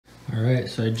All right,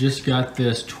 so I just got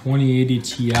this 2080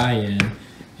 Ti in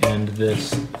and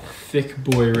this thick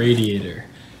boy radiator.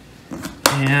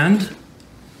 And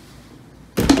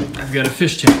I've got a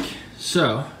fish tank.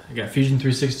 So I got Fusion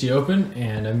 360 open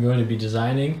and I'm going to be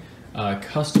designing a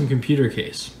custom computer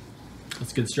case.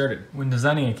 Let's get started. When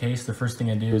designing a case, the first thing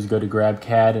I do is go to grab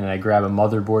CAD and I grab a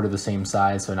motherboard of the same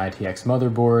size, so an ITX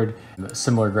motherboard,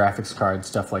 similar graphics card,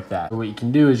 stuff like that. What you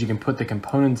can do is you can put the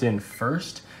components in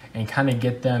first and kind of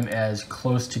get them as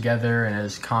close together and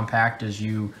as compact as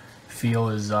you feel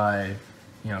is a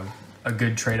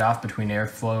good trade-off between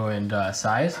airflow and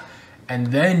size, and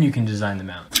then you can design them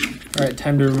out. All right,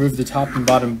 time to remove the top and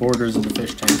bottom borders of the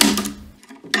fish tank.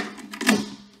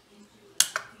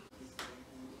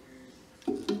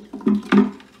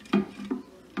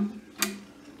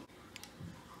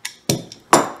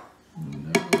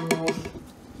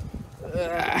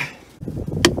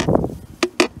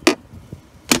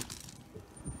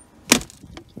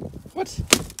 What?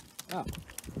 Oh.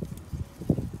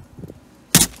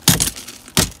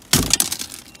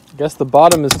 I guess the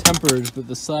bottom is tempered, but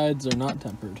the sides are not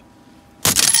tempered.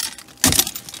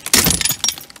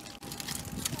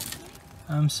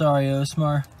 I'm sorry,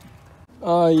 Osmar.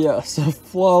 Ah, yes, a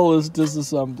flawless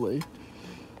disassembly.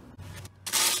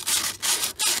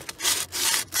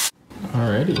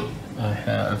 Alrighty, I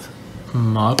have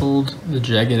modeled the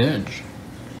jagged edge.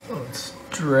 Let's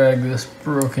drag this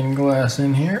broken glass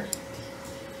in here.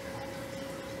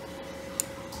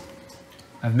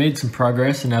 I've made some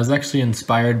progress and I was actually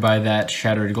inspired by that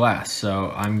shattered glass.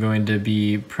 So I'm going to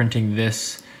be printing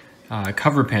this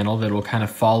cover panel that will kind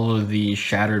of follow the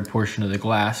shattered portion of the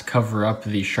glass, cover up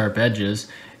the sharp edges,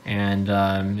 and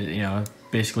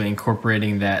basically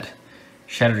incorporating that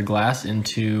shattered glass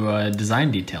into a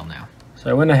design detail now. So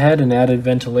I went ahead and added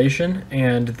ventilation,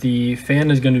 and the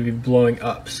fan is going to be blowing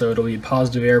up. So it'll be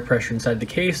positive air pressure inside the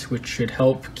case, which should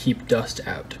help keep dust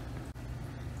out.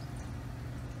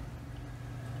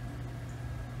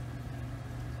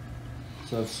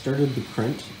 So I've started the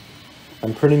print.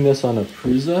 I'm printing this on a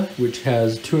Prusa, which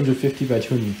has 250 by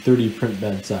 230 print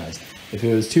bed size. If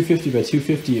it was 250 by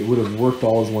 250, it would have worked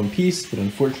all as one piece, but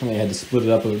unfortunately I had to split it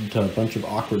up into a bunch of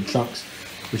awkward chunks,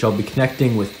 which I'll be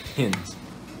connecting with pins.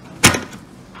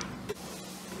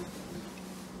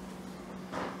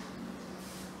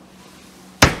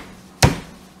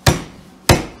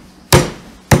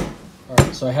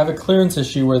 Alright, so I have a clearance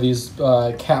issue where these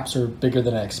caps are bigger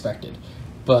than I expected.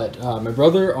 But my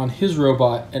brother on his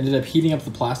robot ended up heating up the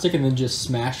plastic and then just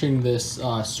smashing this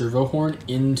servo horn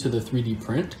into the 3D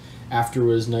print after it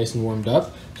was nice and warmed up.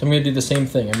 So I'm going to do the same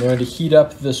thing. I'm going to heat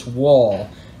up this wall,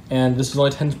 and this is only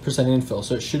 10% infill,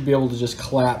 so it should be able to just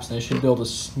collapse, and I should be able to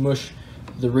smush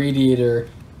the radiator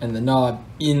and the knob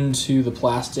into the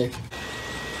plastic.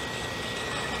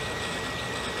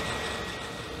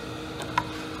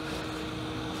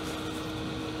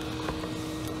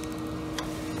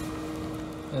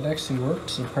 That actually worked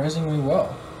surprisingly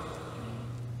well.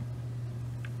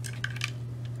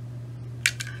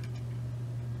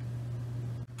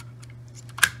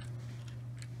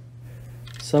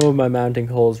 Some of my mounting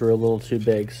holes were a little too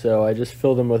big, so I just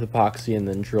filled them with epoxy and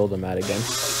then drilled them out again.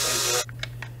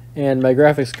 And my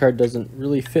graphics card doesn't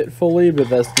really fit fully, but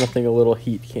that's nothing a little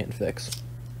heat can't fix.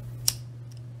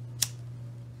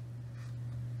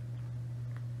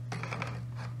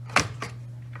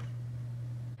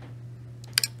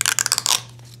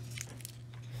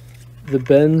 The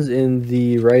bends in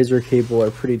the riser cable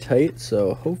are pretty tight,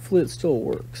 so hopefully it still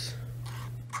works.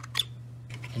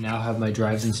 I now have my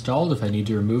drives installed. If I need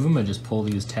to remove them, I just pull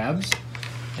these tabs.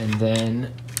 And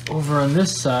then over on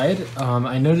this side,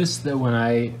 I noticed that when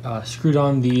I screwed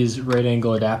on these right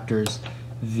angle adapters,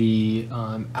 the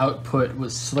output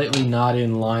was slightly not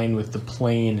in line with the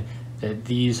plane that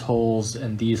these holes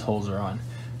and these holes are on.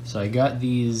 So I got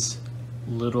these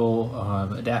little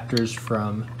adapters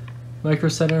from Micro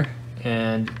Center,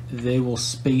 and they will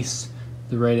space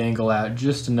the right angle out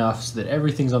just enough so that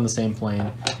everything's on the same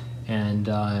plane. And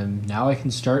now I can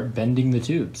start bending the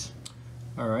tubes.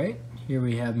 All right, here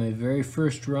we have my very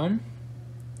first run,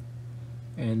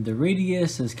 and the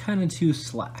radius is kind of too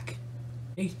slack.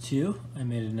 Take two, I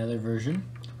made another version.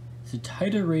 It's a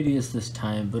tighter radius this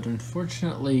time, but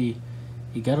unfortunately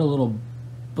it got a little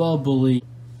bubbly.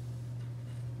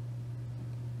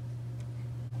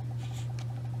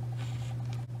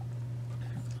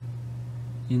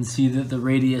 You can see that the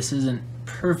radius isn't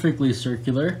perfectly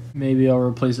circular. Maybe I'll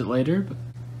replace it later.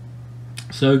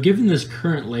 So given this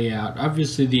current layout,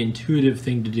 obviously the intuitive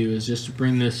thing to do is just to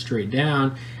bring this straight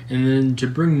down and then to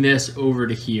bring this over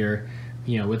to here,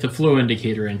 with the flow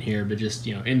indicator in here, but just,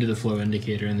 into the flow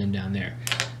indicator and then down there.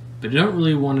 but I don't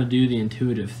really want to do the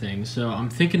intuitive thing. So I'm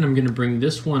thinking I'm going to bring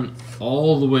this one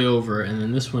all the way over and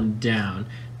then this one down,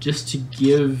 just to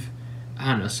give,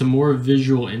 I don't know, some more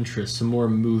visual interest, some more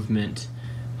movement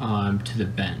to the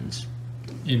bends.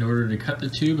 In order to cut the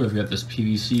tube, I've got this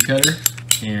PVC cutter,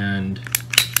 and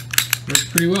it works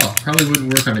pretty well. Probably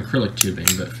wouldn't work on acrylic tubing,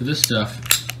 but for this stuff,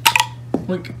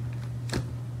 look,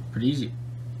 pretty easy.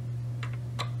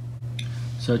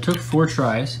 So it took 4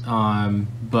 tries,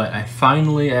 but I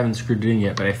haven't screwed it in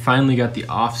yet, but I finally got the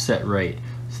offset right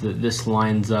so that this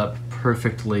lines up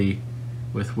perfectly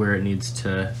with where it needs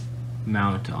to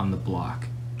mount on the block.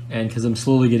 And because I'm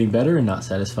slowly getting better and not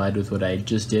satisfied with what I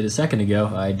just did a second ago,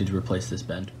 I did replace this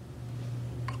bend.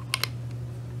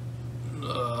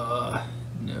 No.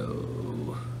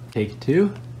 Take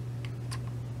 2.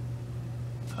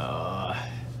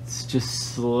 It's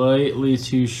just slightly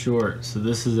too short, so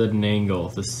this is at an angle.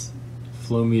 This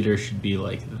flow meter should be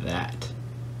like that.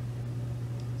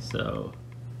 So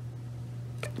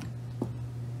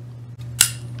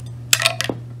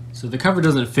the cover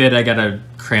doesn't fit, I gotta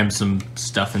cram some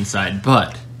stuff inside,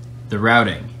 but the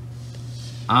routing,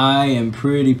 I am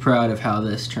pretty proud of how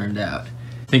this turned out.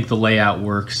 I think the layout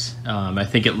works. I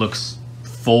think it looks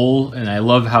full, and I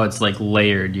love how it's like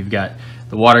layered. You've got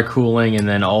the water cooling, and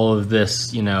then all of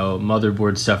this, you know,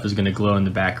 motherboard stuff is gonna glow in the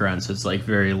background, so it's like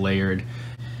very layered.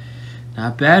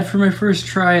 Not bad for my first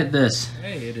try at this.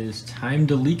 Hey, it is time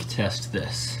to leak test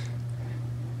this.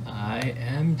 I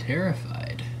am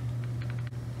terrified.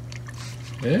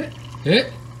 I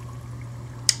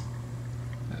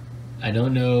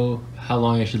don't know how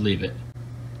long I should leave it.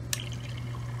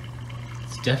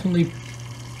 It's definitely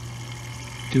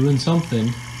doing something,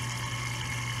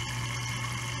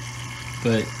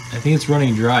 but I think it's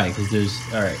running dry because there's,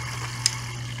 all right,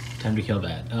 time to kill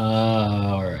that.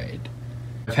 All right.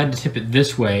 I've had to tip it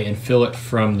this way and fill it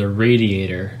from the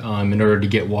radiator in order to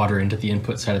get water into the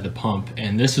input side of the pump,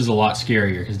 and this is a lot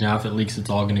scarier because now if it leaks,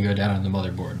 it's all going to go down on the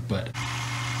motherboard. But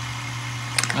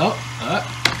nope.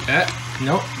 Shit.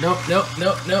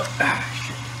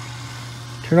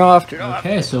 Turn off.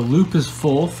 Okay, so loop is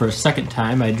full for a second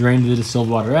time. I drained the distilled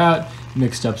water out,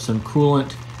 mixed up some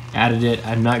coolant, added it.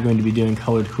 I'm not going to be doing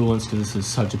colored coolants because this is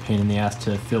such a pain in the ass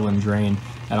to fill and drain.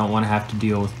 I don't want to have to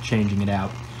deal with changing it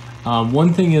out.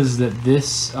 One thing is that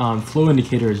this flow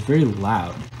indicator is very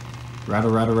loud.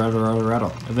 Rattle, rattle, rattle, rattle,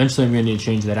 rattle. Eventually I'm going to need to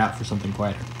change that out for something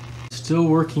quieter. Still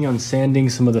working on sanding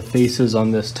some of the faces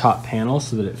on this top panel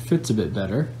so that it fits a bit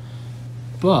better,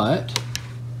 but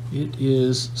it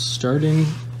is starting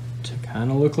to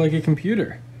kind of look like a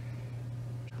computer.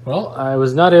 Well, I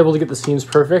was not able to get the seams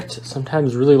perfect.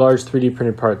 Sometimes really large 3D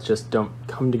printed parts just don't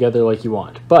come together like you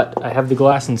want, but I have the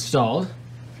glass installed,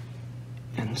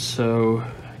 and so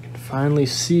I can finally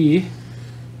see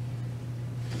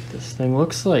what this thing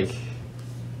looks like.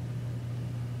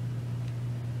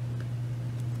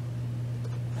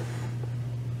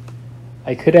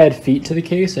 I could add feet to the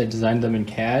case. I designed them in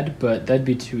CAD, but that'd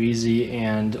be too easy,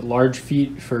 and large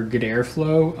feet for good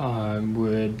airflow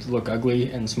would look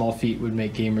ugly, and small feet would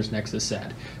make gamers' NexXxoS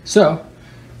sad. So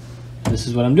this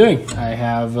is what I'm doing. I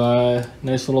have a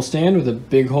nice little stand with a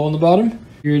big hole in the bottom.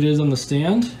 Here it is on the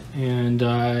stand, and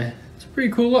it's a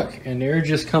pretty cool look, and air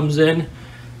just comes in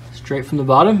straight from the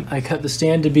bottom. I cut the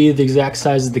stand to be the exact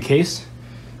size of the case,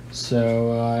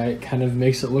 so it kind of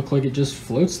makes it look like it just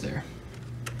floats there.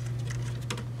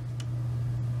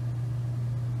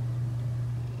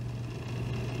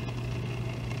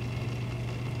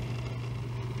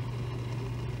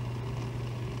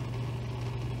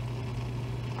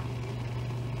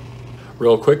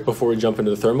 Real quick before we jump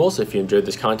into the thermals, if you enjoyed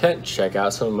this content, check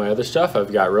out some of my other stuff.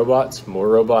 I've got robots, more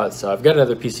robots. I've got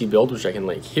another PC build, which I can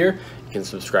link here. You can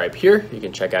subscribe here. You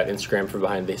can check out Instagram for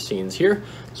behind the scenes here.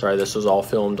 Sorry, this was all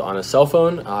filmed on a cell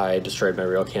phone. I destroyed my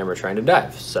real camera trying to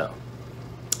dive. So,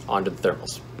 on to the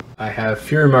thermals. I have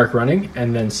FuryMark running,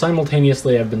 and then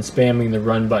simultaneously I've been spamming the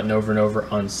run button over and over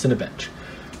on Cinebench.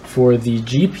 For the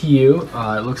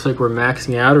GPU, it looks like we're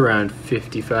maxing out around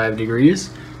 55 degrees.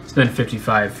 It's been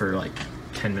 55 for like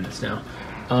 10 minutes now.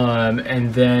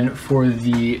 And then for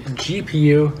the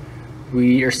CPU,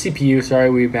 we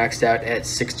maxed out at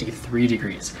 63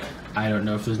 degrees. I don't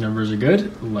know if those numbers are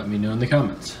good. Let me know in the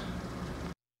comments.